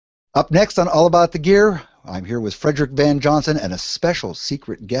Up next on All About the Gear, I'm here with Frederick Van Johnson and a special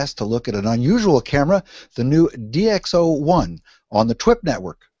secret guest to look at an unusual camera, the new DxO One on the TWIP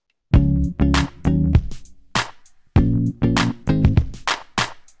network. And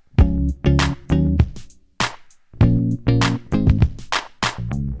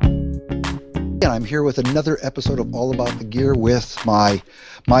I'm here with another episode of All About the Gear with my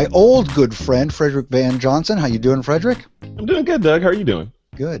old good friend, Frederick Van Johnson. How you doing, Frederick? I'm doing good, Doug. How are you doing?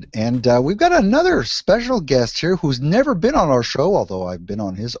 Good. And we've got another special guest here who's never been on our show, although I've been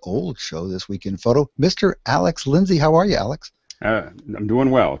on his old show, This Week in Photo, Mr. Alex Lindsay. How are you, Alex? I'm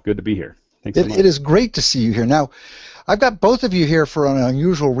doing well. Good to be here. Thanks so much. It is great to see you here. Now, I've got both of you here for an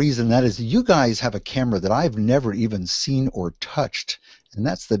unusual reason. That is, you guys have a camera that I've never even seen or touched, and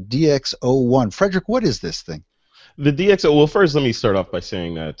that's the DxO One. Frederick, what is this thing? The DxO, well, first let me start off by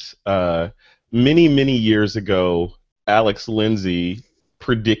saying that many, many years ago, Alex Lindsay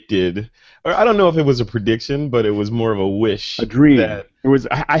predicted, or I don't know if it was a prediction, but it was more of a wish. A dream. That it was.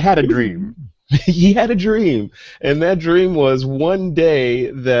 I had a dream. He had a dream, and that dream was one day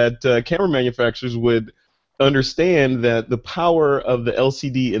that camera manufacturers would understand that the power of the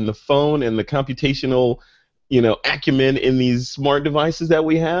LCD in the phone and the computational, acumen in these smart devices that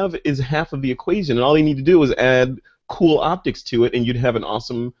we have is half of the equation, and all you need to do is add cool optics to it, and you'd have an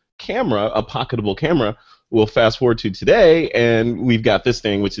awesome camera, a pocketable camera. We'll fast forward to today, and we've got this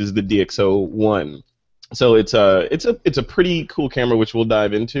thing, which is the DxO One. So it's a pretty cool camera, which we'll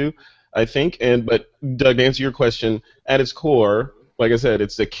dive into, I think. But Doug, to answer your question, at its core, like I said,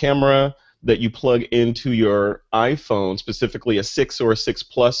 it's a camera that you plug into your iPhone, specifically a 6 or a 6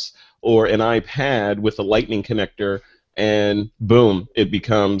 Plus or an iPad with a lightning connector, and boom, it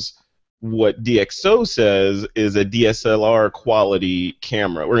becomes what DxO says is a DSLR quality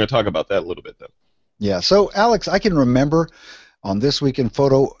camera. We're going to talk about that a little bit, though. Yeah, so Alex, I can remember on This Week in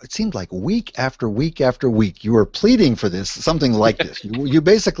Photo, it seemed like week after week after week, you were pleading for this, something like this. You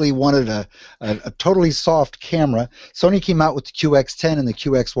basically wanted a totally soft camera. Sony came out with the QX10 and the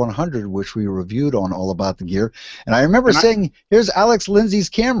QX100, which we reviewed on All About the Gear. And I remember saying, here's Alex Lindsay's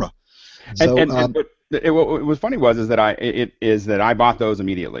camera. So, what was funny was that I bought those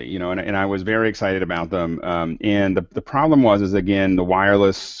immediately, and I was very excited about them. And the problem was again the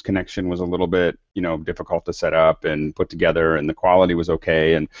wireless connection was a little bit difficult to set up and put together, and the quality was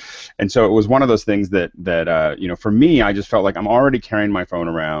okay, and so it was one of those things that for me, I just felt like I'm already carrying my phone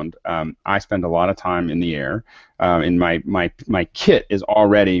around. I spend a lot of time in the air, and my kit is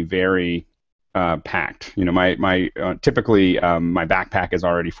already very packed. Typically my backpack is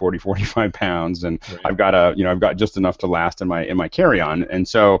already 45 pounds, and right. I've got just enough to last in my carry-on, and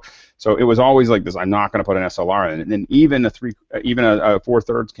so it was always like this. I'm not going to put an SLR in, and then even a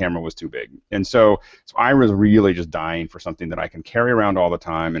 4/3 camera was too big, and so I was really just dying for something that I can carry around all the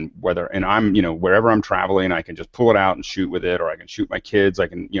time, and I'm wherever I'm traveling, I can just pull it out and shoot with it, or I can shoot my kids. I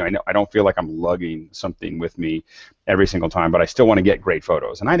can I don't feel like I'm lugging something with me every single time, but I still want to get great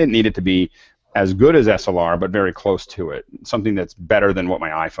photos, and I didn't need it to be as good as SLR, but very close to it. Something that's better than what my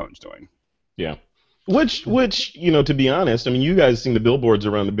iPhone's doing. Yeah. Which to be honest, I mean, you guys seen the billboards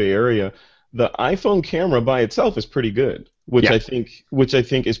around the Bay Area. The iPhone camera by itself is pretty good, which I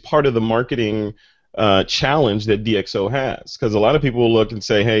think is part of the marketing challenge that DxO has. Because a lot of people will look and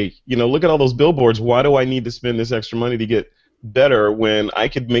say, hey, look at all those billboards. Why do I need to spend this extra money to get better when I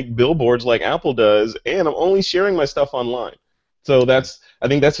could make billboards like Apple does, and I'm only sharing my stuff online? So I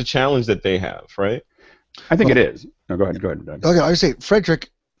think that's a challenge that they have, right? I think it is. No, go ahead, Doug. Okay, I would say,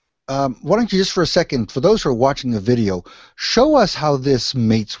 Frederick, why don't you just for a second, for those who are watching the video, show us how this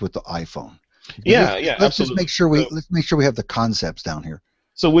mates with the iPhone. Let's absolutely. Let's make sure we have the concepts down here.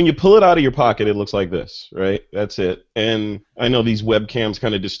 So when you pull it out of your pocket, it looks like this, right? That's it. And I know these webcams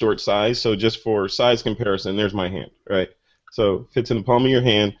kind of distort size, so just for size comparison, there's my hand, right? So fits in the palm of your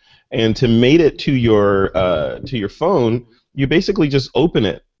hand, and to mate it to your phone, you basically just open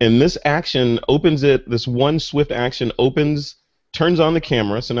it, and this action opens it. This one swift action turns on the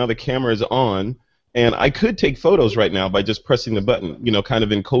camera, so now the camera is on, and I could take photos right now by just pressing the button, kind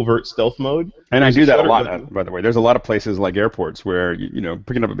of in covert stealth mode. And I do that a lot, by the way. There's a lot of places like airports where,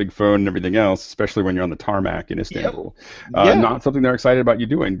 picking up a big phone and everything else, especially when you're on the tarmac in Istanbul, not something they're excited about you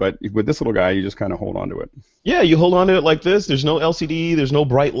doing, but with this little guy, you just kind of hold on to it. Yeah, you hold on to it like this. There's no LCD, there's no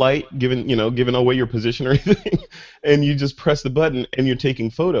bright light giving away your position or anything, and you just press the button and you're taking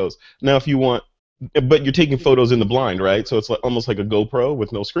photos. Now, if you want, but you're taking photos in the blind, right? So it's almost like a GoPro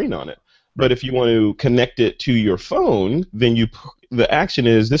with no screen on it. But if you want to connect it to your phone, then the action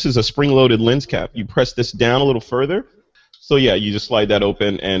is, this is a spring-loaded lens cap. You press this down a little further. So yeah, you just slide that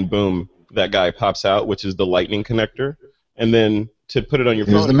open, and boom, that guy pops out, which is the lightning connector. And then to put it on your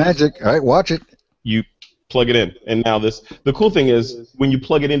Here's phone. the magic. All right, watch it. You plug it in, and now the cool thing is when you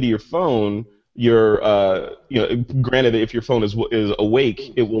plug it into your phone, granted if your phone is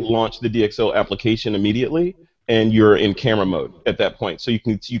awake, it will launch the DxO application immediately, and you're in camera mode at that point, so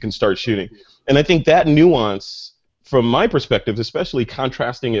you can start shooting. And I think that nuance, from my perspective, especially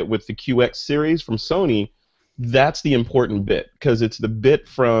contrasting it with the QX series from Sony, that's the important bit, because it's the bit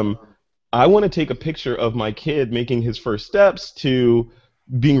from I want to take a picture of my kid making his first steps to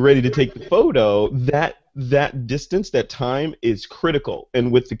being ready to take the photo. That distance, that time is critical.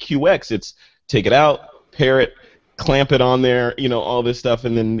 And with the QX, it's take it out, pair it, clamp it on there, all this stuff,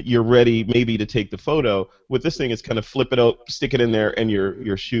 and then you're ready maybe to take the photo. With this thing, it's kind of flip it out, stick it in there, and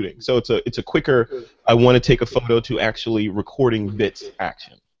you're shooting. So it's a quicker, I want to take a photo to actually recording bits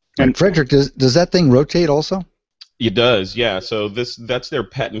action. And Frederick, does that thing rotate also? It does, yeah. So that's their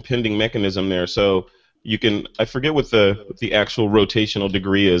patent pending mechanism there. So you can, I forget what the actual rotational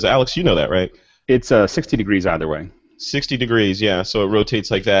degree is. Alex, you know that, right? It's 60 degrees either way. 60 degrees, yeah. So it rotates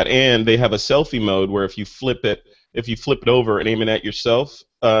like that. And they have a selfie mode where if you flip it over and aim it at yourself,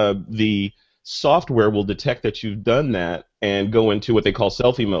 the software will detect that you've done that and go into what they call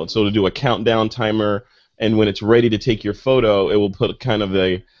selfie mode. So it'll do a countdown timer, and when it's ready to take your photo, it will put kind of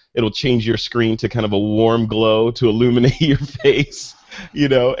it'll change your screen to kind of a warm glow to illuminate your face,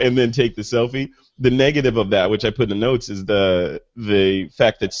 and then take the selfie. The negative of that, which I put in the notes, is the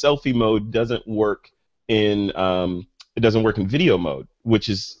fact that selfie mode doesn't work in video mode, which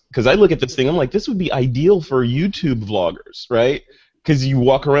is because I look at this thing, I'm like, this would be ideal for YouTube vloggers, right? Because you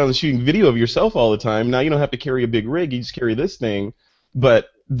walk around shooting video of yourself all the time. Now you don't have to carry a big rig; you just carry this thing. But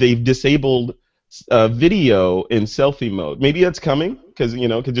they've disabled video in selfie mode. Maybe that's coming because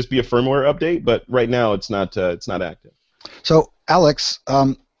it could just be a firmware update. But right now it's not active. So Alex,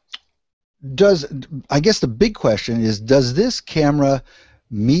 I guess the big question is, does this camera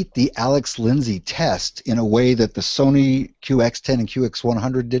meet the Alex Lindsay test in a way that the Sony QX10 and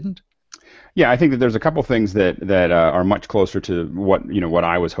QX100 didn't? Yeah, I think that there's a couple things that are much closer to what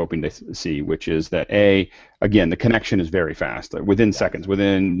I was hoping to see, which is that again, the connection is very fast. Within seconds,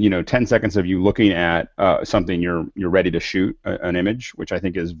 within 10 seconds of you looking at something, you're ready to shoot an image, which I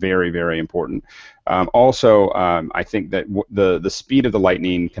think is very, very important. Also, I think that the speed of the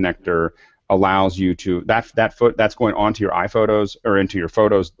Lightning connector allows you to that's going onto your iPhotos or into your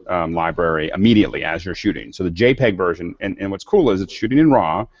Photos library immediately as you're shooting. So the JPEG version, and what's cool is it's shooting in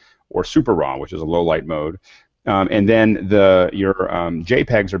RAW or Super RAW, which is a low light mode, and then your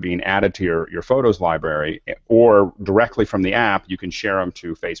JPEGs are being added to your Photos library, or directly from the app you can share them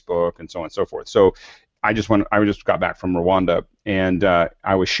to Facebook and so on and so forth. So I just got back from Rwanda, and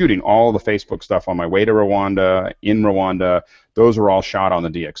I was shooting all the Facebook stuff on my way to Rwanda, in Rwanda. Those were all shot on the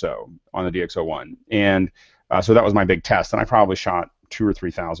DxO One, and so that was my big test. And I probably shot 2,000 or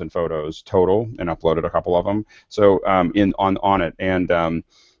 3,000 photos total, and uploaded a couple of them. So on it,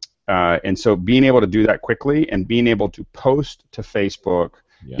 and so being able to do that quickly and being able to post to Facebook,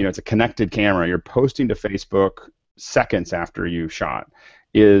 it's a connected camera. You're posting to Facebook seconds after you shot.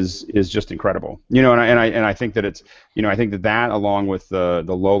 Is just incredible, and I think that it's, I think that along with the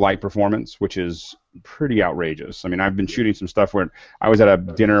low light performance, which is pretty outrageous. I mean, I've been shooting some stuff where I was at a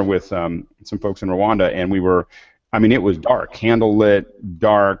dinner with some folks in Rwanda, and it was dark, candle lit,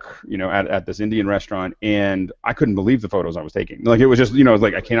 dark, at this Indian restaurant, and I couldn't believe the photos I was taking. Like, it was just,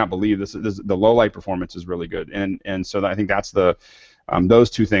 like, I cannot believe this. The low light performance is really good, and so I think that's those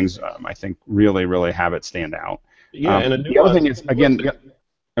two things I think really have it stand out. Yeah, and the other thing is, again.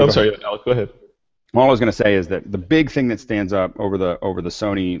 I'm sorry, Alex, go ahead. All I was going to say is that the big thing that stands up over the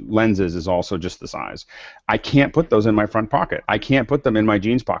Sony lenses is also just the size. I can't put those in my front pocket. I can't put them in my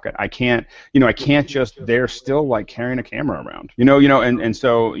jeans pocket. I can't just. They're still like carrying a camera around. And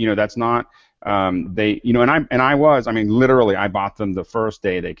so that's not. Literally, I bought them the first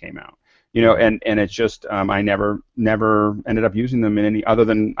day they came out. And it's just I never ended up using them in any other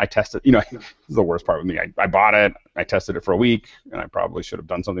than I tested. This is the worst part with me. I bought it, I tested it for a week, and I probably should have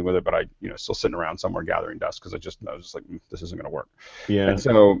done something with it, but still sitting around somewhere gathering dust because I was just like, this isn't going to work. Yeah.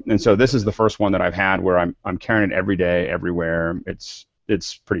 And so this is the first one that I've had where I'm carrying it every day, everywhere. It's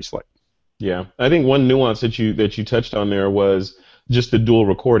pretty slick. Yeah, I think one nuance that you touched on there was just the dual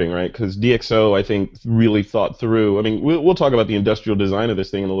recording, right? Because DxO, I think, really thought through. I mean, we'll talk about the industrial design of this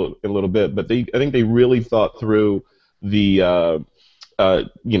thing in a little bit, but I think they really thought through the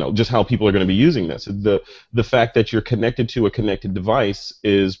just how people are going to be using this. The fact that you're connected to a connected device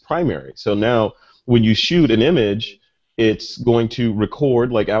is primary. So now, when you shoot an image, it's going to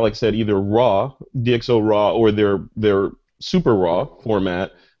record, like Alex said, either RAW, DxO RAW, or their Super RAW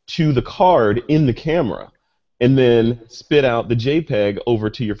format to the card in the camera. and then spit out the JPEG over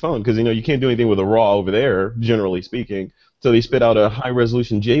to your phone, because you can't do anything with a RAW over there, generally speaking. So they spit out a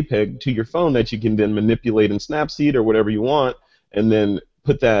high-resolution JPEG to your phone that you can then manipulate in Snapseed or whatever you want, and then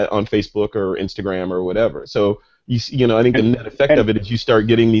put that on Facebook or Instagram or whatever. So I think the net effect of it is you start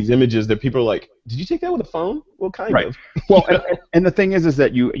getting these images that people are like, "Did you take that with a phone?" Well, kind of. Well, and the thing is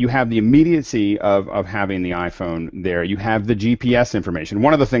that you have the immediacy of having the iPhone there. You have the GPS information.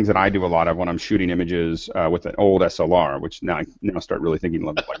 One of the things that I do a lot of when I'm shooting images with an old SLR, which now I start really thinking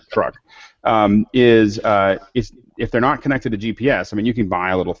like a truck, is if they're not connected to GPS. I mean, you can buy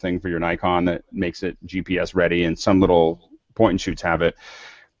a little thing for your Nikon that makes it GPS ready, and some little point and shoots have it.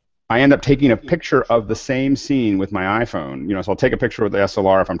 I end up taking a picture of the same scene with my iPhone. So I'll take a picture with the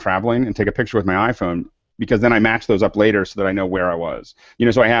SLR if I'm traveling, and take a picture with my iPhone, because then I match those up later so that I know where I was.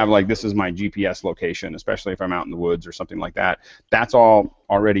 So I have this is my GPS location, especially if I'm out in the woods or something like that. That's all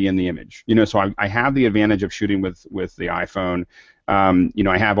already in the image. So I have the advantage of shooting with the iPhone.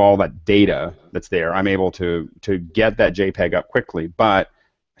 I have all that data that's there. I'm able to get that JPEG up quickly, but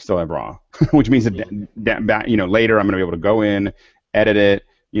I still have RAW, which means that later I'm going to be able to go in, edit it,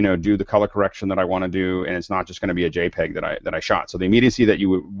 do the color correction that I want to do, and it's not just going to be a JPEG that I shot. So the immediacy that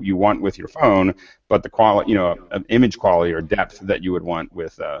you want with your phone, but the quality, image quality or depth that you would want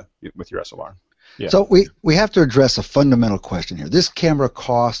with your SLR. Yeah. So we have to address a fundamental question here. This camera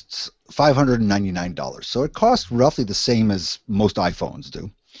costs $599, so it costs roughly the same as most iPhones do.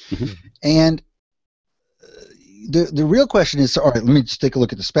 Mm-hmm. And the real question is, all right, let me just take a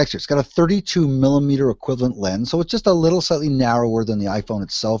look at the specs here. It's got a 32 millimeter equivalent lens, so it's just a little slightly narrower than the iPhone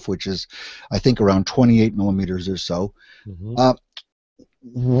itself, which is, I think, around 28 millimeters or so. Mm-hmm.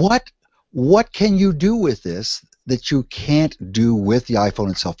 What can you do with this that you can't do with the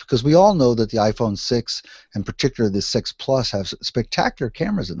iPhone itself? Because we all know that the iPhone 6, and particularly the 6 Plus, have spectacular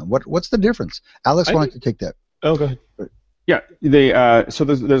cameras in them. What's the difference? Alex, why don't you take that? Oh, go ahead. Yeah, so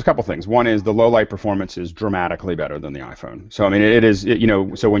there's a couple things. One is the low light performance is dramatically better than the iPhone. So I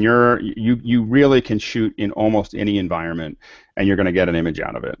mean, so when you really can shoot in almost any environment, and you're going to get an image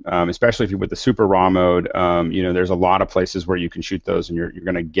out of it. Especially if you're with the super RAW mode, there's a lot of places where you can shoot those, and you're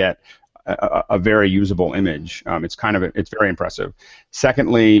going to get a very usable image. It's very impressive.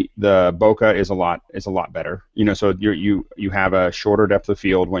 Secondly, the bokeh is a lot better. So you have a shorter depth of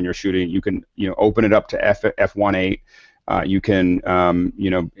field when you're shooting. You can open it up to f1.8. You can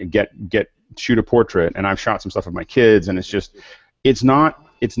shoot a portrait, and I've shot some stuff with my kids, and it's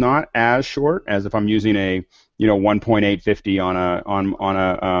not as short as if I'm using a 1.850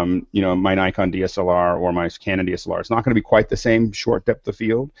 on my Nikon DSLR or my Canon DSLR. It's not going to be quite the same short depth of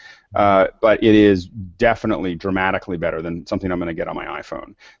field, but it is definitely dramatically better than something I'm going to get on my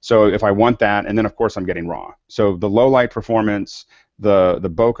iPhone. So if I want that, and then of course I'm getting RAW. So the low light performance, the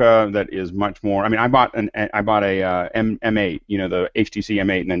bokeh that is much more. I mean, I bought a M8, the HTC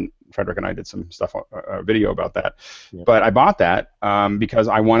M8, and then Frederick and I did some stuff, a video about that. Yeah. But I bought that because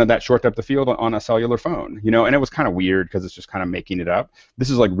I wanted that short depth of field on a cellular phone, and it was kind of weird because it's just kind of making it up.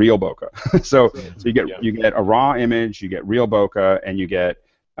 This is like real bokeh. so you get a RAW image, you get real bokeh, and you get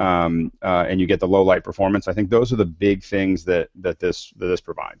the low light performance. I think those are the big things that this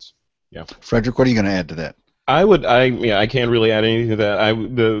provides. Yeah. Frederick, what are you going to add to that? I can't really add anything to that.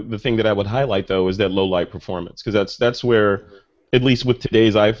 The thing that I would highlight though is that low light performance, because that's where, at least with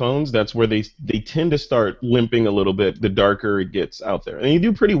today's iPhones, that's where they tend to start limping a little bit the darker it gets out there. And you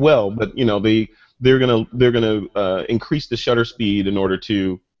do pretty well, but they're gonna increase the shutter speed in order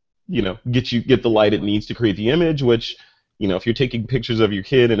to get the light it needs to create the image. Which if you're taking pictures of your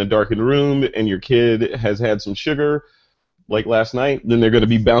kid in a darkened room and your kid has had some sugar, like last night, then they're going to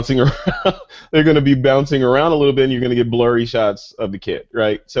be bouncing around. They're going to be bouncing around a little bit, and you're going to get blurry shots of the kid,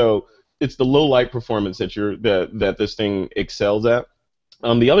 right? So it's the low light performance that this thing excels at.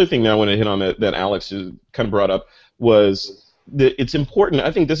 The other thing that I want to hit on that Alex kind of brought up was that it's important.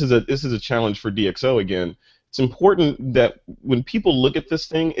 I think this is a challenge for DxO again. It's important that when people look at this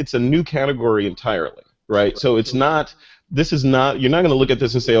thing, it's a new category entirely, right? So it's not. This is not. You're not going to look at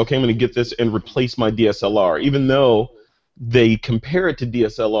this and say, okay, I'm going to get this and replace my DSLR, even though they compare it to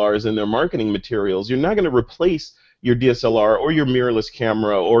DSLRs in their marketing materials. You're not going to replace your DSLR or your mirrorless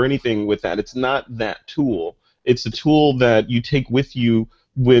camera or anything with that. It's not that tool. It's a tool that you take with you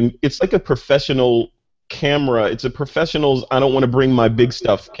when it's like a professional camera. It's a professional's I don't want to bring my big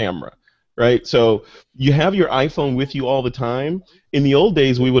stuff camera, right? So you have your iPhone with you all the time. In the old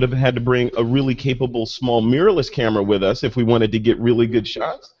days, we would have had to bring a really capable small mirrorless camera with us if we wanted to get really good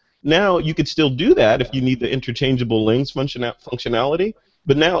shots. Now you could still do that if you need the interchangeable lens functionality.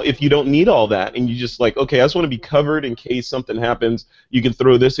 But now if you don't need all that and you just like, okay, I just want to be covered in case something happens, you can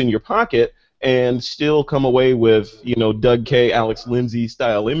throw this in your pocket. and still come away with, you know, Doug K, Alex Lindsay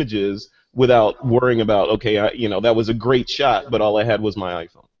style images without worrying about, okay, you know, that was a great shot, but all I had was my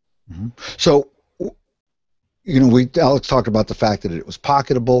iPhone. Mm-hmm. So, you know, Alex talked about the fact that it was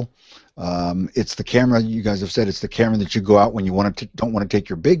pocketable. It's the camera. You guys have said it's the camera that you go out when you don't want to take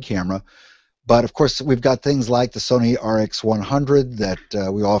your big camera. But of course, we've got things like the Sony RX100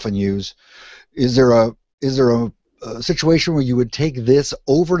 that we often use. Is there a situation where you would take this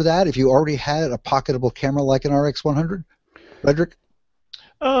over that if you already had a pocketable camera like an RX100, Frederick?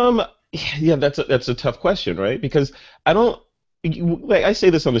 Yeah, that's a tough question, right? Because I say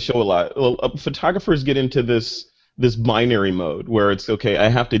this on the show a lot. Well, photographers get into this binary mode where it's okay, I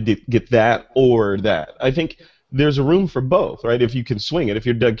have to get that or that. I think there's a room for both, right? If you can swing it, if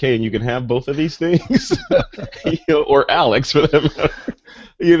you're Doug K and you can have both of these things, you know, or Alex for that matter,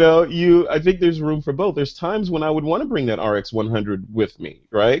 you know, I think there's room for both. There's times when I would want to bring that RX100 with me,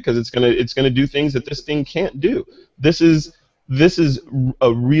 right? Because it's gonna do things that this thing can't do. This is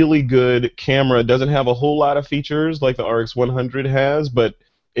a really good camera. It doesn't have a whole lot of features like the RX100 has, but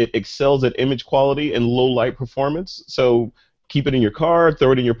it excels at image quality and low light performance. So keep it in your car,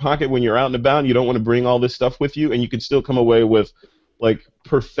 throw it in your pocket when you're out and about. You don't want to bring all this stuff with you, and you can still come away with like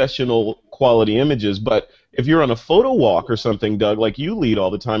professional quality images. But if you're on a photo walk or something, Doug, like you lead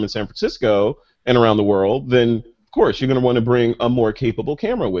all the time in San Francisco and around the world, then of course you're going to want to bring a more capable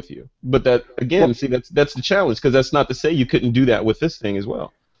camera with you. But that, again, see, that's the challenge, because that's not to say you couldn't do that with this thing as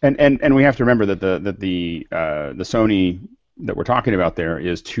well. And we have to remember that the Sony that we're talking about there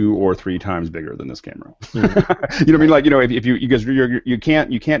is 2 or 3 times bigger than this camera. You know what I mean? Like, you know, if you because you can't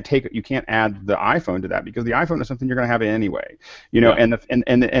add the iPhone to that, because the iPhone is something you're going to have anyway. You know, Yeah.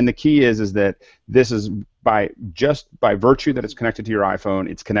 and the key is that this is by virtue that it's connected to your iPhone,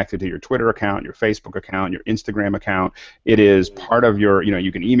 it's connected to your Twitter account, your Facebook account, your Instagram account. It is part of your, you know,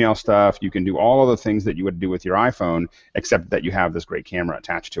 you can email stuff, you can do all of the things that you would do with your iPhone, except that you have this great camera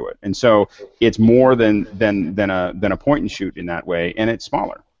attached to it. And so it's more than a point and shoot in that way, and it's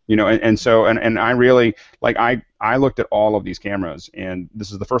smaller. You know, and I really, like, I looked at all of these cameras, and this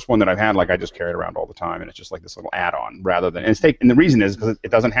is the first one that I've had, like, I just carry it around all the time, and it's just like this little add-on rather than, and the reason is because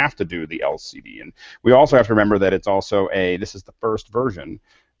it doesn't have to do the LCD, and we also have to remember that it's also this is the first version.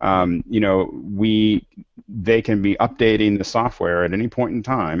 You know, they can be updating the software at any point in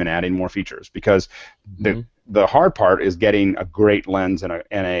time and adding more features, because the hard part is getting a great lens and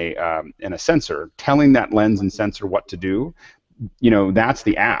a sensor, telling that lens and sensor what to do. You know, that's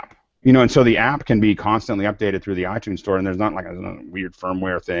the app. You know, and so the app can be constantly updated through the iTunes store, and there's not like a weird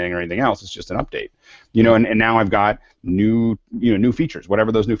firmware thing or anything else. It's just an update. You know, and now I've got new features.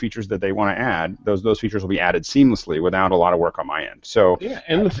 Whatever those new features that they want to add, those features will be added seamlessly without a lot of work on my end. So yeah,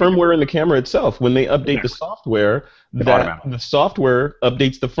 and the firmware in the camera itself, when they update the software, the software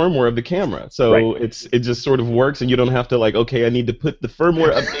updates the firmware of the camera. So it just sort of works, and you don't have to, like, okay, I need to put the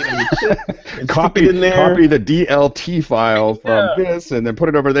firmware update on the chip and copy it in there. Copy the DLT file from this, and then put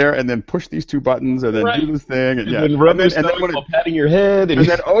it over there, and then push these 2 buttons, and then do this thing, and then rub your stomach while patting your head, and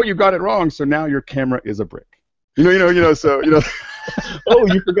then you got it wrong, so now your camera is a brick. So oh,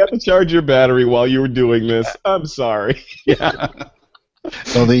 you forgot to charge your battery while you were doing this. I'm sorry. Yeah.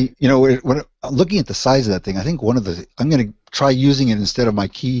 So when I'm looking at the size of that thing, I think I'm going to try using it instead of my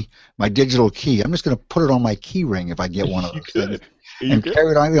digital key. I'm just going to put it on my key ring if I get one of those things. And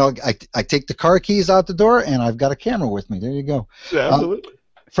carry it on. You know, I take the car keys out the door, and I've got a camera with me. There you go. Yeah, absolutely.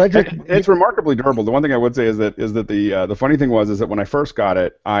 Frederick, it's remarkably durable. The one thing I would say is that the funny thing is that when I first got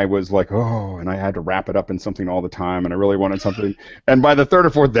it, I was like, oh, and I had to wrap it up in something all the time, and I really wanted something. And by the 3rd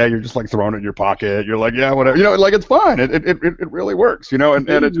or 4th day, you're just like throwing it in your pocket. You're like, yeah, whatever. You know, like, it's fine. It really works. You know, and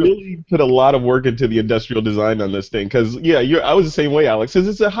it really put a lot of work into the industrial design on this thing, because I was the same way, Alex. Because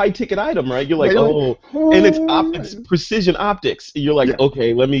it's a high ticket item, right? You're like, and it's precision optics. You're like,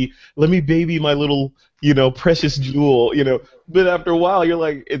 okay, let me baby my little, you know, precious jewel, you know. But after a while, you're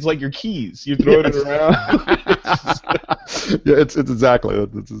like, it's like your keys. You're throwing it around. Yeah, it's exactly.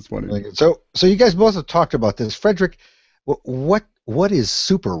 It's funny. So you guys both have talked about this. Frederick, what is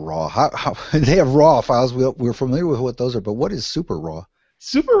super raw? How they have raw files. We're familiar with what those are, but what is super raw?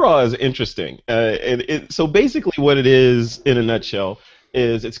 Super raw is interesting. So basically, what it is in a nutshell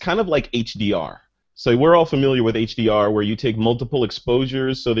is it's kind of like HDR. So we're all familiar with HDR, where you take multiple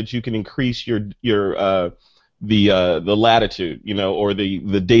exposures so that you can increase the latitude, you know, or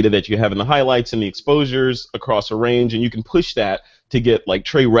the data that you have in the highlights and the exposures across a range, and you can push that to get like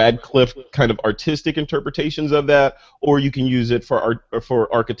Trey Radcliffe kind of artistic interpretations of that, or you can use it for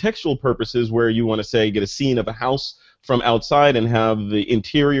architectural purposes, where you want to say get a scene of a house from outside and have the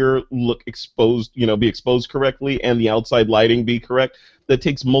interior look exposed, be exposed correctly, and the outside lighting be correct. That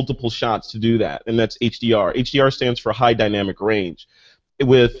takes multiple shots to do that, and that's HDR. HDR stands for high dynamic range.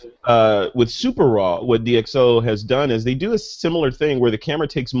 With Super RAW, what DxO has done is they do a similar thing where the camera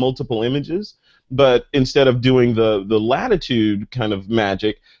takes multiple images, but instead of doing the latitude kind of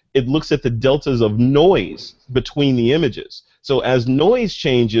magic, it looks at the deltas of noise between the images. So as noise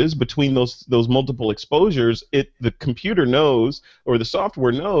changes between those multiple exposures, the computer knows, or the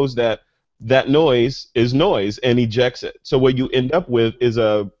software knows, that noise is noise and ejects it. So what you end up with is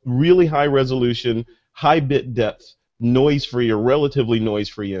a really high resolution, high bit depth, noise-free or relatively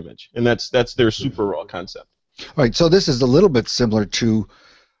noise-free image, and that's their Super RAW concept. All right, so this is a little bit similar to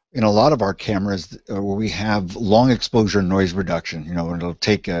in a lot of our cameras where we have long exposure noise reduction. It'll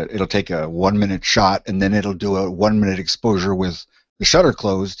take a 1 minute shot, and then it'll do a 1 minute exposure with the shutter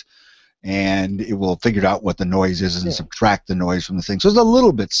closed, and it will figure out what the noise is and subtract the noise from the thing. So it's a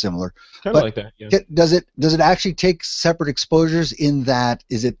little bit similar. Kind of like that, yeah. Does it actually take separate exposures? In that,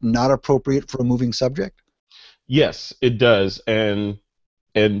 is it not appropriate for a moving subject? Yes, it does, and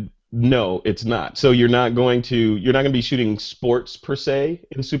no, it's not. So you're not going to be shooting sports per se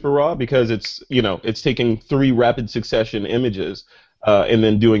in Super RAW, because it's taking 3 rapid succession images and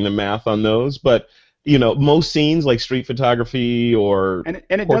then doing the math on those. But most scenes like street photography or and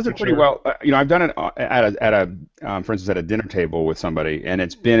it does it pretty well. I've done it for instance, at a dinner table with somebody, and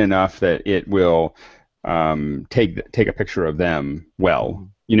it's been enough that it will take a picture of them well.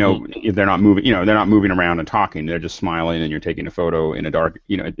 If they're not moving, they're not moving around and talking. They're just smiling, and you're taking a photo in a dark.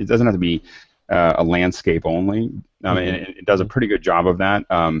 It doesn't have to be a landscape only. I mean, it does a pretty good job of that.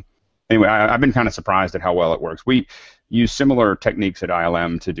 Anyway, I've been kind of surprised at how well it works. We use similar techniques at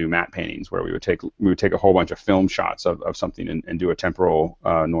ILM to do matte paintings, where we would take a whole bunch of film shots of something and do a temporal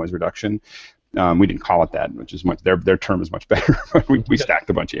noise reduction. We didn't call it that, which is much. Their term is much better. we stacked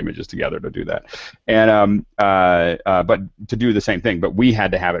a bunch of images together to do that, and but to do the same thing. But we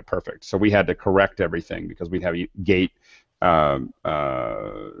had to have it perfect, so we had to correct everything because we'd have gate,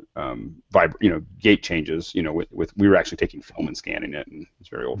 gate changes. We were actually taking film and scanning it, and it's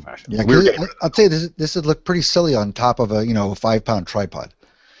very old-fashioned. Yeah, I'd say this would look pretty silly on top of a 5-pound tripod.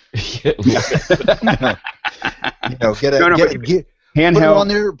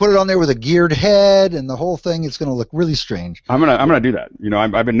 Handheld. Put it on there with a geared head and the whole thing. It's going to look really strange. I'm gonna do that.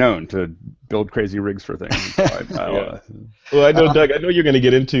 I've been known to build crazy rigs for things. So Well, I know, Doug. I know you're going to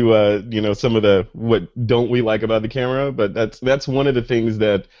get into some of the what don't we like about the camera, but that's one of the things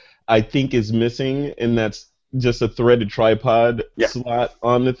that I think is missing, and that's just a threaded tripod slot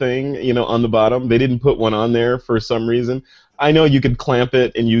on the thing. On the bottom, they didn't put one on there for some reason. I know you could clamp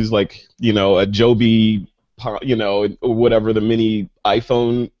it and use a Joby, whatever the mini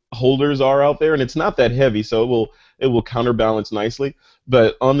iPhone holders are out there, and it's not that heavy, so it will counterbalance nicely.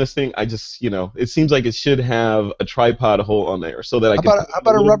 But on this thing, I just it seems like it should have a tripod hole on there so that how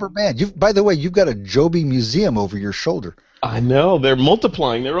about a rubber band? By the way, you've got a Joby museum over your shoulder. I know, they're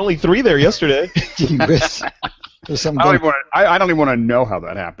multiplying. There were only 3 there yesterday. I don't even want to know how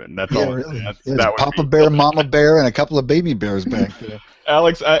that happened. That's all. Really. That Papa Bear, Mama Bear, and a couple of baby bears back there.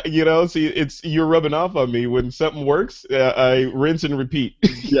 Alex, you're rubbing off on me. When something works, I rinse and repeat.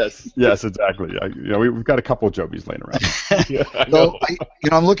 Yes, exactly. We've got a couple of Jobies laying around. Yeah, I know.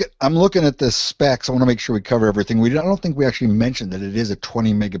 I'm looking at the specs. I want to make sure we cover everything. I don't think we actually mentioned that it is a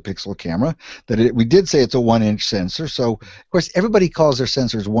 20 megapixel camera. We did say it's a 1-inch sensor. So of course everybody calls their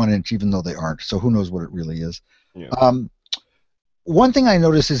sensors 1 inch, even though they aren't. So who knows what it really is? Yeah. One thing I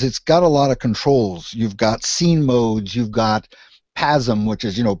noticed is it's got a lot of controls. You've got scene modes. You've got PASM, which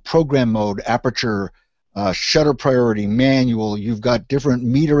is program mode, aperture, shutter priority, manual. You've got different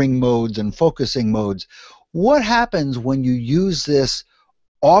metering modes and focusing modes. What happens when you use this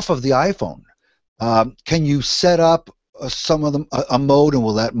off of the iPhone? Can you set up some of them a mode, and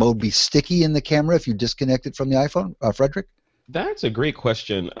will that mode be sticky in the camera if you disconnect it from the iPhone, Frederick? That's a great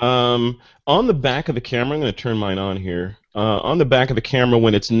question. On the back of the camera, I'm going to turn mine on here. On the back of the camera,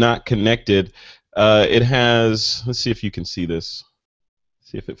 when it's not connected, it has, let's see if you can see this.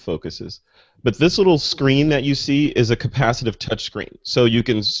 See if it focuses. But this little screen that you see is a capacitive touch screen. So you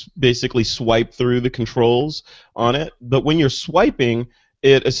can basically swipe through the controls on it. But when you're swiping,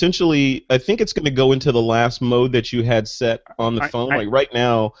 it essentially, I think it's going to go into the last mode that you had set on the phone. Like right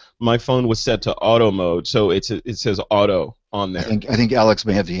now, my phone was set to auto mode, so it says auto on there. I think Alex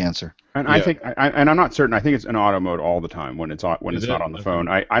may have the answer. And I'm not certain. I think it's in auto mode all the time when it's not on the phone.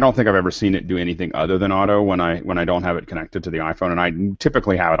 I don't think I've ever seen it do anything other than auto when I don't have it connected to the iPhone, and I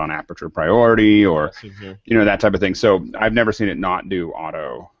typically have it on aperture priority or that type of thing. So I've never seen it not do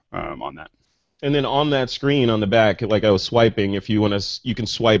auto on that. And then on that screen on the back, like I was swiping, if you want to, you can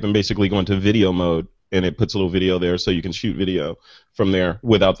swipe and basically go into video mode, and it puts a little video there, so you can shoot video from there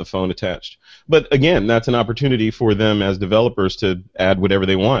without the phone attached. But again, that's an opportunity for them as developers to add whatever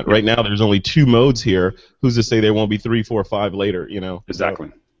they want. Right now, there's only 2 modes here. Who's to say there won't be 3, 4, 5 later? You know. Exactly.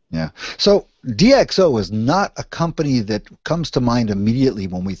 Yeah. So DxO is not a company that comes to mind immediately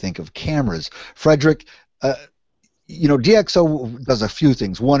when we think of cameras. Frederick, you know, DxO does a few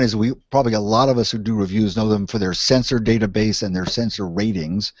things. One is we probably a lot of us who do reviews know them for their sensor database and their sensor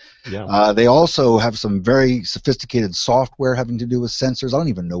ratings. Yeah. They also have some very sophisticated software having to do with sensors. I don't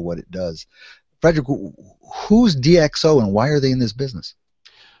even know what it does. Frederick, who's DxO and why are they in this business?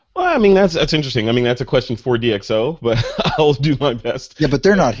 Well, I mean, that's interesting. I mean, that's a question for DxO, but I'll do my best. Yeah, but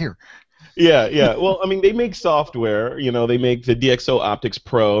they're not here. Yeah. Well, I mean, they make software. You know, they make the DxO Optics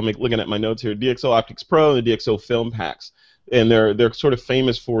Pro. I'm looking at my notes here. DxO Optics Pro and the DxO Film Packs, and they're sort of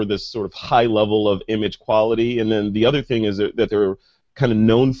famous for this sort of high level of image quality. And then the other thing is that they're kind of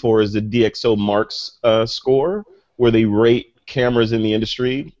known for is the DxO Marks score, where they rate cameras in the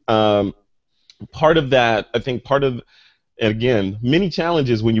industry. Part of that, I think, and again, many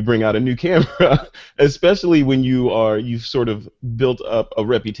challenges when you bring out a new camera, especially when you've sort of built up a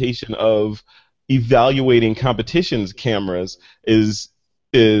reputation of evaluating competition's cameras, is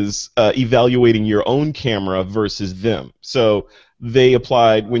evaluating your own camera versus them. So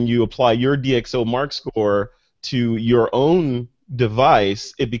when you apply your DxO Mark score to your own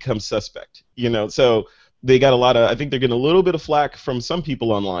device, it becomes suspect. You know, so they got I think they're getting a little bit of flack from some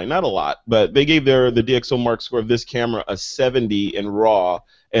people online, not a lot, but they gave the DxO Mark score of this camera a 70 in RAW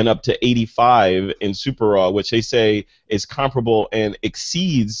and up to 85 in Super RAW, which they say is comparable and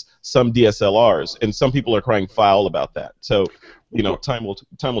exceeds some DSLRs, and some people are crying foul about that. So, you know, time will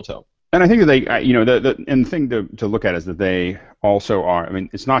tell. And I think that they, you know, the thing to look at is that they also are, I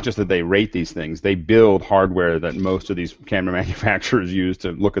mean, it's not just that they rate these things, they build hardware that most of these camera manufacturers use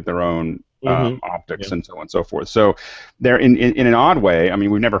to look at their own optics and so on and so forth. So they're in an odd way. I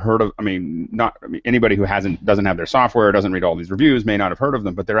mean, we've never heard of. I mean, anybody who doesn't have their software, doesn't read all these reviews, may not have heard of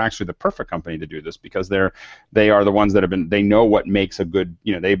them. But they're actually the perfect company to do this because they are the ones that they know what makes a good.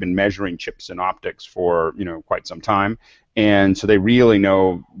 You know, they've been measuring chips and optics for quite some time, and so they really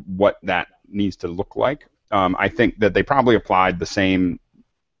know what that needs to look like. I think that they probably applied the same.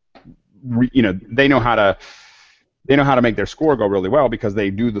 They know how to make their score go really well because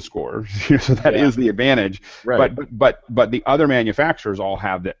they do the score. So that is the advantage. Right. But the other manufacturers all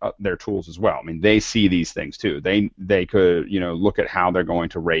have their tools as well. I mean, they see these things too. They could look at how they're going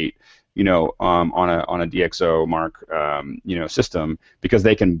to rate on a DxO Mark system because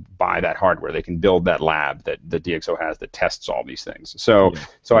they can buy that hardware. They can build that lab that the DxO has that tests all these things. So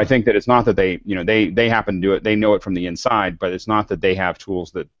I think that it's not that they happen to do it. They know it from the inside, but it's not that they have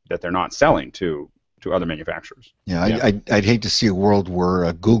tools that they're not selling to other manufacturers. Yeah. I'd hate to see a world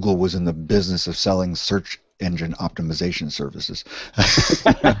where Google was in the business of selling search engine optimization services.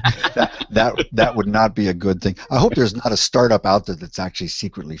 that would not be a good thing. I hope there's not a startup out there that's actually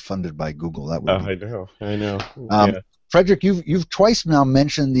secretly funded by Google. That would I know. Frederick, you've twice now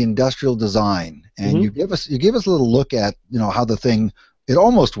mentioned the industrial design, and you gave us a little look at how the thing. It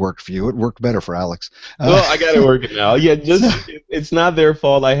almost worked for you. It worked better for Alex. Well, I got it working now. Yeah, it's not their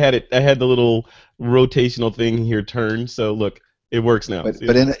fault. I had the little rotational thing here turned. So look, it works now.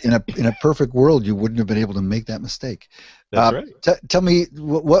 But in a perfect world, you wouldn't have been able to make that mistake. That's right. Tell me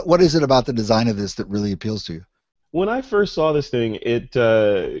what is it about the design of this that really appeals to you? When I first saw this thing, it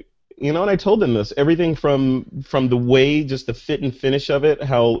and I told them this, everything from the way, just the fit and finish of it,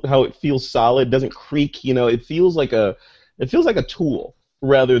 how it feels solid, doesn't creak. It feels like a tool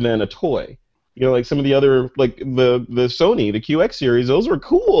rather than a toy. Like some of the other, like the Sony, the QX series, those were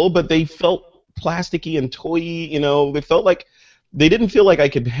cool, but they felt plasticky and toy-y. They felt like they didn't feel like I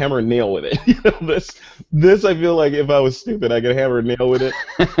could hammer a nail with it. This I feel like if I was stupid, I could hammer a nail with it,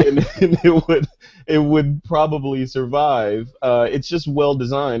 and it would probably survive. It's just well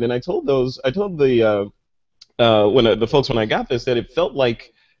designed, and I told the folks when I got this that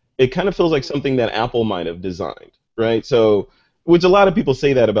it kind of feels like something that Apple might have designed, right? So, which a lot of people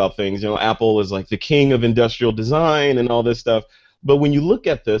say that about things. Apple is like the king of industrial design and all this stuff. But when you look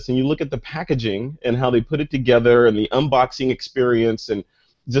at this and you look at the packaging and how they put it together and the unboxing experience and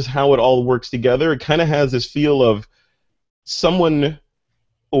just how it all works together, it kind of has this feel of someone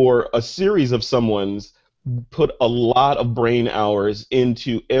or a series of someone's put a lot of brain hours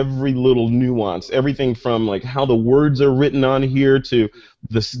into every little nuance, everything from like how the words are written on here to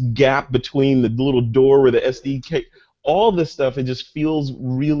this gap between the little door where the SD all this stuff, it just feels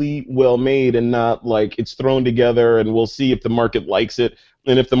really well made and not like it's thrown together and we'll see if the market likes it.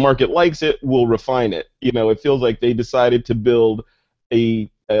 And if the market likes it, we'll refine it. You know, it feels like they decided to build a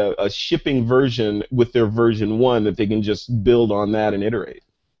shipping version with their version 1 that they can just build on that and iterate.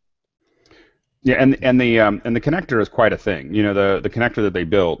 Yeah, and the connector is quite a thing. You know, the connector that they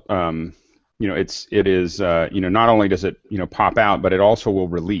built, you know, it is you know, not only does it, you know, pop out, but it also will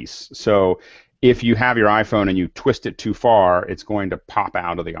release. So if you have your iPhone and you twist it too far, it's going to pop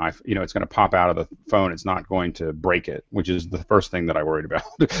out of the iPhone. You know, it's going to pop out of the phone. It's not going to break it, which is the first thing that I worried about.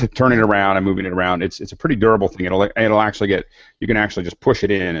 Turning it around and moving it around, it's a pretty durable thing. It'll actually get, you can actually just push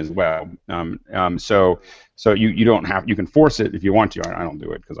it in as well. So you don't have, you can force it if you want to. I don't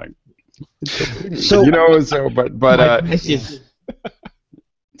do it because so, you know, so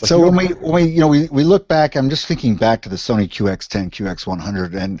when we you know, we look back, I'm just thinking back to the Sony QX10,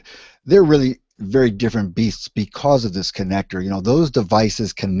 QX100, and they're really very different beasts because of this connector. You know, those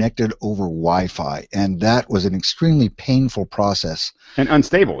devices connected over Wi-Fi, and that was an extremely painful process. And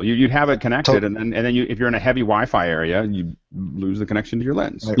unstable. You'd have it connected, and then if you're in a heavy Wi-Fi area, you lose the connection to your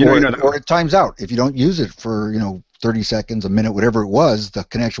lens. Right. Or it times out. If you don't use it for, you know, 30 seconds, a minute, whatever it was, the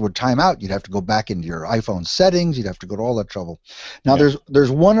connection would time out. You'd have to go back into your iPhone settings. You'd have to go to all that trouble. Now,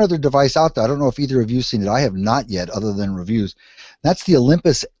 there's one other device out there. I don't know if either of you have seen it. I have not yet, other than reviews. That's the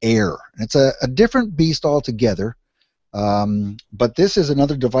Olympus Air. It's a different beast altogether. But this is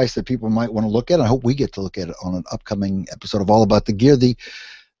another device that people might want to look at. I hope we get to look at it on an upcoming episode of All About the Gear. The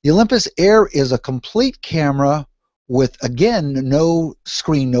Olympus Air is a complete camera with, again, no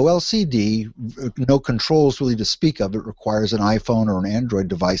screen, no LCD, no controls really to speak of. It requires an iPhone or an Android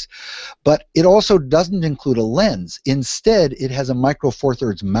device. But it also doesn't include a lens. Instead, it has a micro four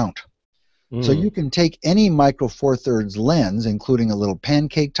thirds mount. So you can take any micro four thirds lens, including a little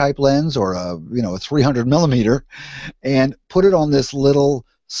pancake type lens or a 300 millimeter, and put it on this little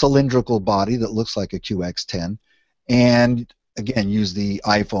cylindrical body that looks like a QX10, and again use the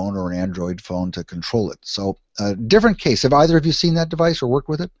iPhone or an Android phone to control it. So different case. Have either of you seen that device or worked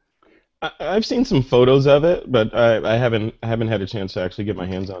with it? I've seen some photos of it, but I haven't had a chance to actually get my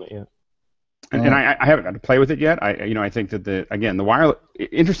hands on it yet. And I haven't got to play with it yet. I think that the wireless.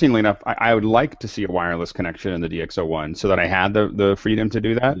 Interestingly enough, I would like to see a wireless connection in the DxO One so that I had the freedom to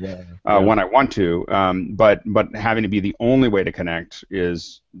do that when I want to. But having to be the only way to connect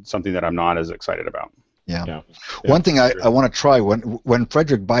is something that I'm not as excited about. Yeah. One thing I want to try when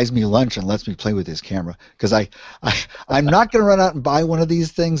Frederick buys me lunch and lets me play with his camera, because I'm not going to run out and buy one of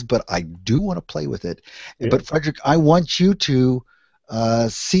these things, but I do want to play with it. Yeah. But Frederick, I want you to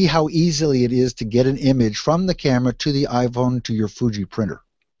see how easily it is to get an image from the camera to the iPhone to your Fuji printer.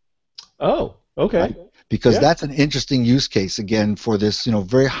 Oh, okay. Right? Because that's an interesting use case, again, for this,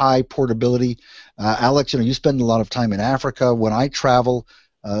 very high portability. Alex, you spend a lot of time in Africa. When I travel,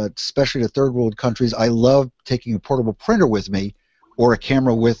 especially to third world countries, I love taking a portable printer with me or a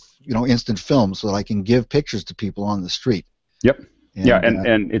camera with, instant film so that I can give pictures to people on the street. Yep.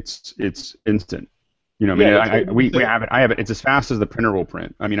 And it's instant. We have it. I have it. It's as fast as the printer will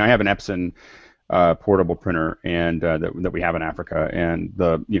print. I mean, I have an Epson portable printer, and that we have in Africa, and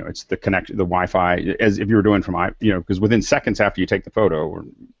it's the connection, the Wi-Fi, as if you were doing from because within seconds after you take the photo, or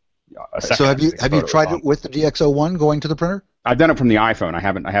a second. So have you tried it with the DxO One going to the printer? I've done it from the iPhone. I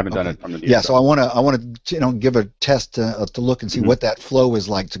haven't done it from the DxO. Yeah, so I want to give a test to look and see what that flow is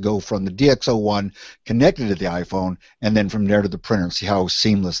like to go from the DxO One connected to the iPhone and then from there to the printer and see how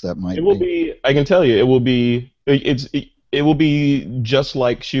seamless that might be. It will be. I can tell you, it will be. It will be just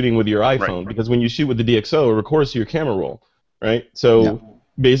like shooting with your iPhone, right. Because when you shoot with the DxO, it records to your camera roll, right? So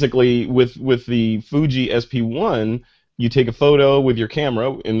basically, with the Fuji SP1. You take a photo with your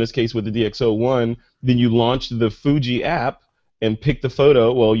camera, in this case with the DxO One, then you launch the Fuji app and pick the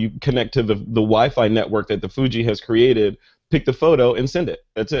photo. Well, you connect to the Wi-Fi network that the Fuji has created, pick the photo, and send it.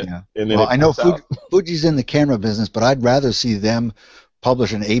 That's it. Yeah. And then I know Fuji's in the camera business, but I'd rather see them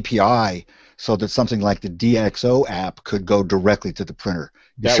publish an API so that something like the DxO app could go directly to the printer.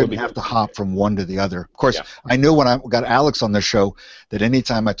 You shouldn't have to hop from one to the other. Of course, I know when I got Alex on the show that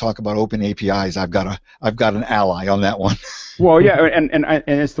anytime I talk about open APIs, I've got an ally on that one. Well, yeah, and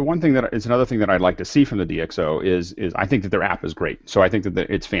it's the one thing it's another thing that I'd like to see from the DxO is I think that their app is great. So I think that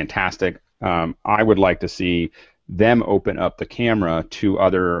it's fantastic. I would like to see them open up the camera to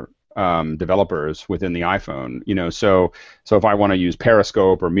other developers within the iPhone, so if I want to use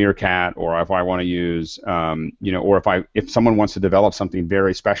Periscope or Meerkat, or if I want to use, or if someone wants to develop something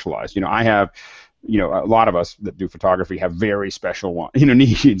very specialized, I have, a lot of us that do photography have very special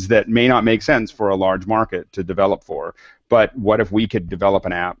needs that may not make sense for a large market to develop for, But what if we could develop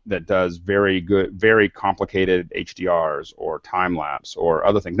an app that does very good, very complicated HDRs or time lapse or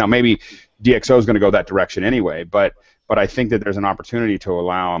other things? Now, maybe DxO is going to go that direction anyway, but I think that there's an opportunity to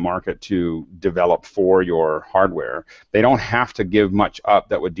allow a market to develop for your hardware. They don't have to give much up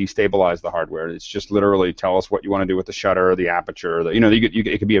that would destabilize the hardware. It's just literally tell us what you want to do with the shutter, the aperture.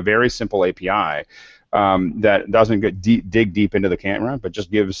 It could be a very simple API that doesn't dig deep into the camera, but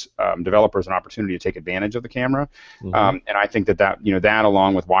just gives developers an opportunity to take advantage of the camera. Mm-hmm. And I think that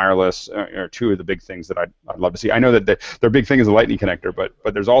along with wireless are two of the big things that I'd love to see. I know that their big thing is a lightning connector,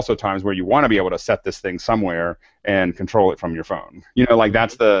 but there's also times where you want to be able to set this thing somewhere and control it from your phone. Like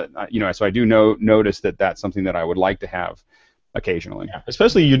that's so I do notice that that's something that I would like to have occasionally. Yeah.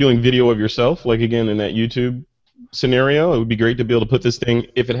 Especially you're doing video of yourself, like again in that YouTube scenario, it would be great to be able to put this thing,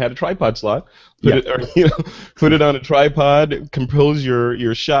 if it had a tripod slot, put it on a tripod, compose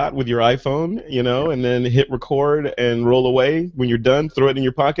your shot with your iPhone, and then hit record and roll away. When you're done, throw it in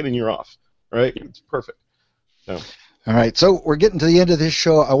your pocket and you're off. Right? It's perfect. So. All right, so we're getting to the end of this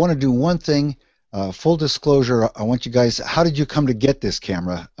show. I want to do one thing. Full disclosure, I want you guys, how did you come to get this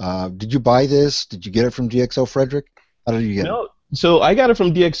camera? Did you buy this? Did you get it from DxO, Frederick? How did you get it? So I got it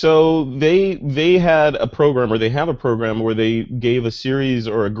from DxO. They had a program, or they have a program, where they gave a series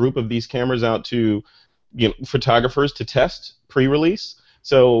or a group of these cameras out to photographers to test pre-release.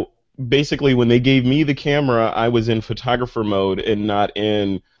 So basically, when they gave me the camera, I was in photographer mode and not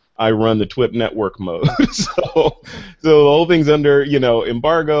in I run the TWIP network mode. so the whole thing's under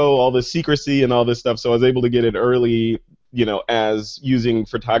embargo, all the secrecy and all this stuff. So I was able to get it early, as using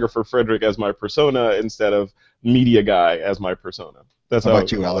photographer Frederick as my persona instead of media guy as my persona. That's how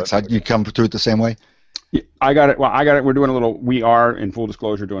about you, Alex? How did you come through it the same way? Yeah, I got it. Well, I got it. We're doing a little. We are, in full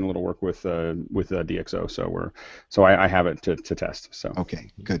disclosure, doing a little work with DxO. So I have it to test. So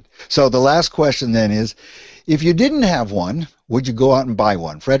okay, good. So the last question then is, if you didn't have one, would you go out and buy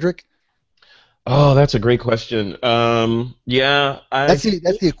one, Frederick? Oh, that's a great question. That's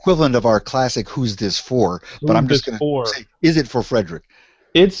the equivalent of our classic "Who's this for?" But I'm just going to say, is it for Frederick?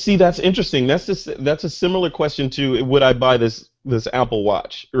 That's interesting. That's a similar question to would I buy this Apple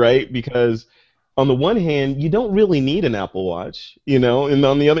Watch, right? Because on the one hand, you don't really need an Apple Watch, and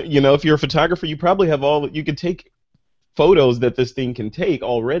on the other, if you're a photographer, you probably have you can take photos that this thing can take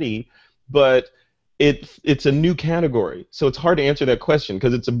already, but it's a new category, so it's hard to answer that question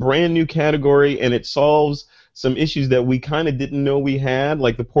because it's a brand new category and it solves some issues that we kind of didn't know we had,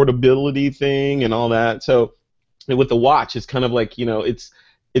 like the portability thing and all that. So with the watch, it's kind of like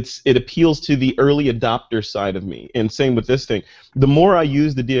it appeals to the early adopter side of me, and same with this thing. The more I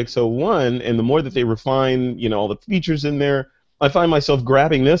use the DxO One, and the more that they refine, all the features in there, I find myself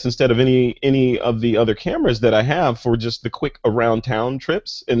grabbing this instead of any of the other cameras that I have for just the quick around town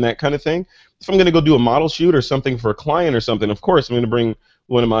trips and that kind of thing. If I'm going to go do a model shoot or something for a client or something, of course I'm going to bring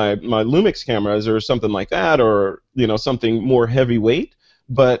one of my Lumix cameras or something like that, or something more heavyweight.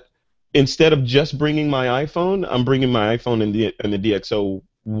 But instead of just bringing my iPhone, I'm bringing my iPhone in the DxO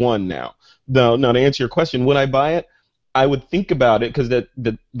One now. Now to answer your question, would I buy it? I would think about it because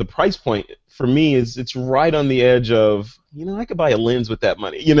the price point for me it's right on the edge of I could buy a lens with that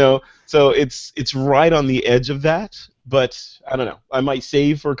money, so it's right on the edge of that. But I don't know. I might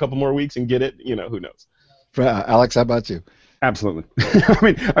save for a couple more weeks and get it. Who knows? Alex, how about you? Absolutely.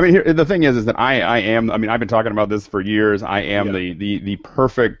 I mean, the thing is that I am. I mean, I've been talking about this for years. I am the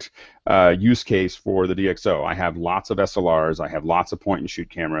perfect use case for the DxO. I have lots of SLRs. I have lots of point-and-shoot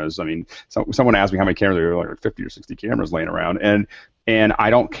cameras. I mean, someone asked me how many cameras there were, like 50 or 60 cameras laying around, and I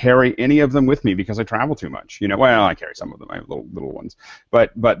don't carry any of them with me because I travel too much. Well, I carry some of them. I have little ones,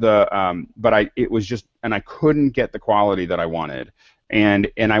 but it was just, and I couldn't get the quality that I wanted.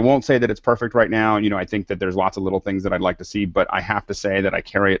 And I won't say that it's perfect right now. I think that there's lots of little things that I'd like to see, but I have to say that I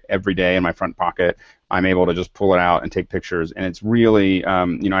carry it every day in my front pocket. I'm able to just pull it out and take pictures, and it's really,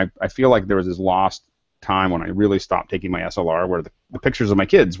 I feel like there was this lost time when I really stopped taking my SLR, where the pictures of my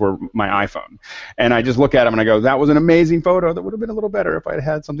kids were my iPhone, and I just look at them and I go, that was an amazing photo. That would have been a little better if I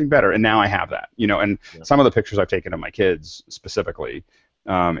had something better. And now I have that, and some of the pictures I've taken of my kids specifically,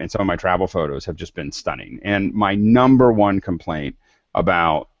 and some of my travel photos have just been stunning. And my number one complaint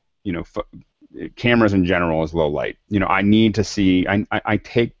about cameras in general is low light. I need to see. I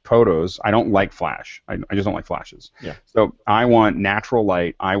take photos. I don't like flash. I just don't like flashes. Yeah. So I want natural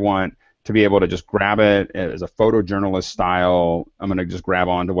light. I want to be able to just grab it as a photojournalist style. I'm going to just grab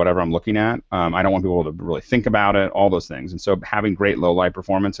onto whatever I'm looking at. I don't want people to really think about it. All those things. And so having great low light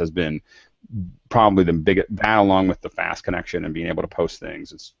performance has been probably the biggest, that along with the fast connection and being able to post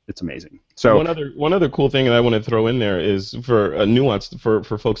things, it's amazing. So one other cool thing that I want to throw in there is for a nuance for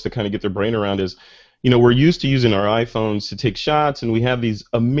folks to kind of get their brain around is, we're used to using our iPhones to take shots, and we have these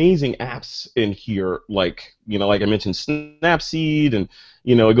amazing apps in here, like I mentioned, Snapseed, and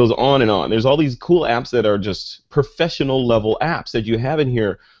it goes on and on. There's all these cool apps that are just professional level apps that you have in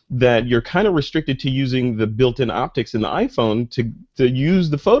here that you're kind of restricted to using the built-in optics in the iPhone to use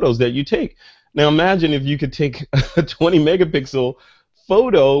the photos that you take. Now imagine if you could take a 20 megapixel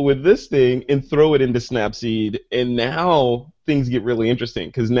photo with this thing and throw it into Snapseed, and now things get really interesting,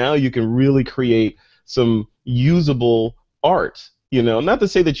 because now you can really create some usable art. Not to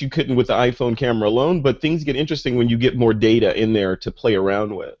say that you couldn't with the iPhone camera alone, but things get interesting when you get more data in there to play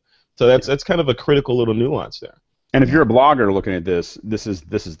around with. So that's kind of a critical little nuance there. And if you're a blogger looking at this is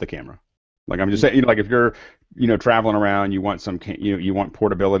the camera. Like I'm just saying, like if you're traveling around, you want you want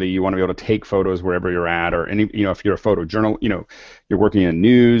portability, you want to be able to take photos wherever you're at, or if you're a photojournal, you're working in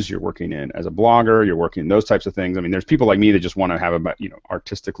news, you're working in as a blogger, you're working in those types of things. I mean, there's people like me that just want to have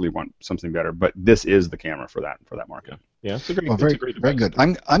artistically want something better, but this is the camera for that market. Yeah, it's a great, very good.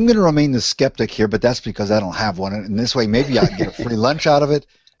 I'm going to remain the skeptic here, but that's because I don't have one, and this way maybe I can get a free lunch out of it.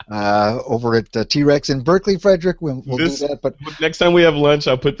 Over at T-Rex in Berkeley, Frederick. We'll do that. But next time we have lunch,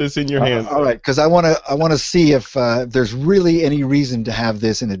 I'll put this in your hands. All right, because I want to see if there's really any reason to have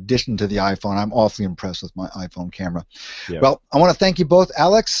this in addition to the iPhone. I'm awfully impressed with my iPhone camera. Yeah. Well, I want to thank you both,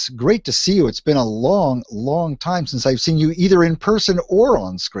 Alex. Great to see you. It's been a long, long time since I've seen you either in person or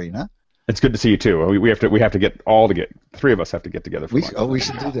on screen, huh? It's good to see you too. We have to three of us have to get together. We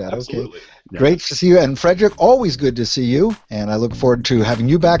should do that. Okay. Yeah. Great to see you. And Frederick, always good to see you. And I look forward to having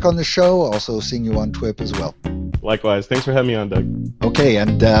you back on the show. Also seeing you on TWIP as well. Likewise. Thanks for having me on, Doug. Okay.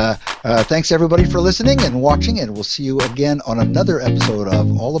 And thanks everybody for listening and watching. And we'll see you again on another episode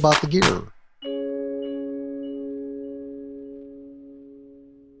of All About the Gear.